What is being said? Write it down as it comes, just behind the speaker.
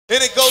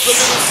And it goes a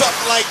little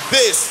something like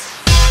this.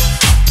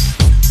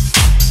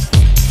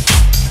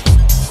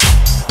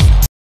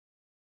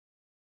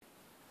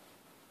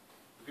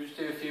 We're going to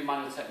do a few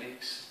manual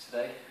techniques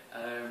today.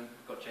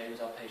 We've got James,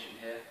 our patient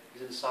here.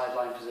 He's in the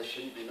sideline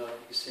position. You can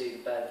see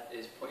the bed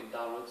is pointing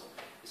downwards.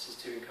 This is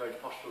to encourage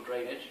postural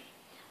drainage.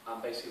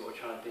 And basically what we're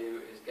trying to do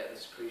is get the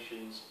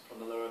secretions from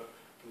the lower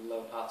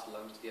parts of the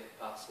lungs to the upper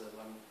parts of the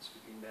lung, so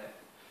we can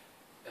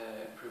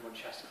improve on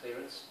chest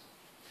clearance.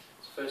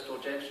 So first of all,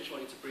 James, just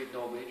want you to breathe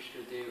normally. You're just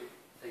going to do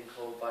a thing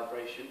called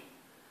vibration.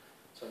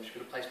 So I'm just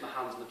going to place my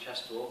hands on the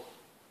chest wall.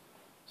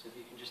 So if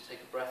you can just take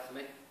a breath for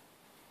me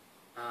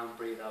and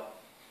breathe out.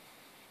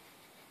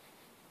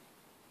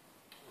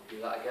 I'll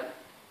do that again.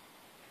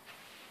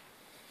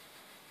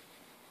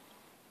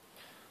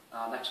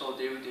 Next what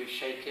we'll do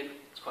shaking.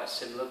 It's quite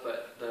similar,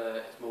 but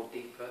it's more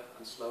deeper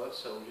and slower.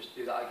 So we'll just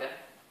do that again.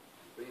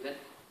 Breathe in.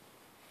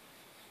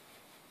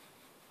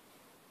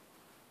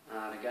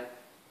 And again.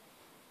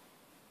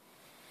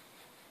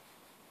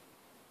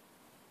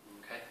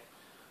 Okay.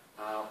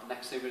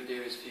 Next thing we're going to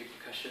do is a few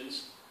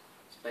percussions.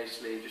 So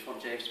basically, just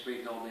want James to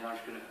breathe normally. I'm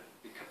just going to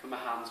be cupping my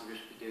hands and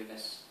just be doing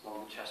this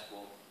along the chest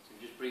wall. So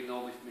just breathe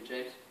normally for me,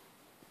 James.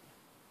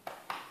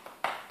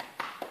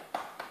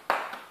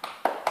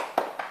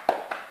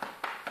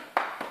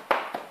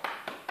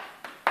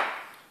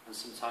 And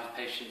sometimes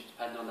patients,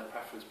 depending on their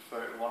preference,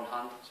 prefer it with one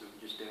hand, so we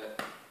can just do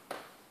it.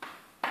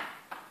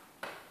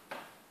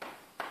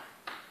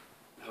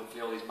 And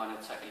hopefully all these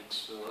manual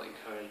techniques will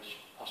encourage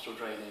postural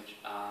drainage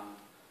and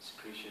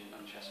secretion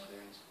and chest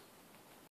clearance.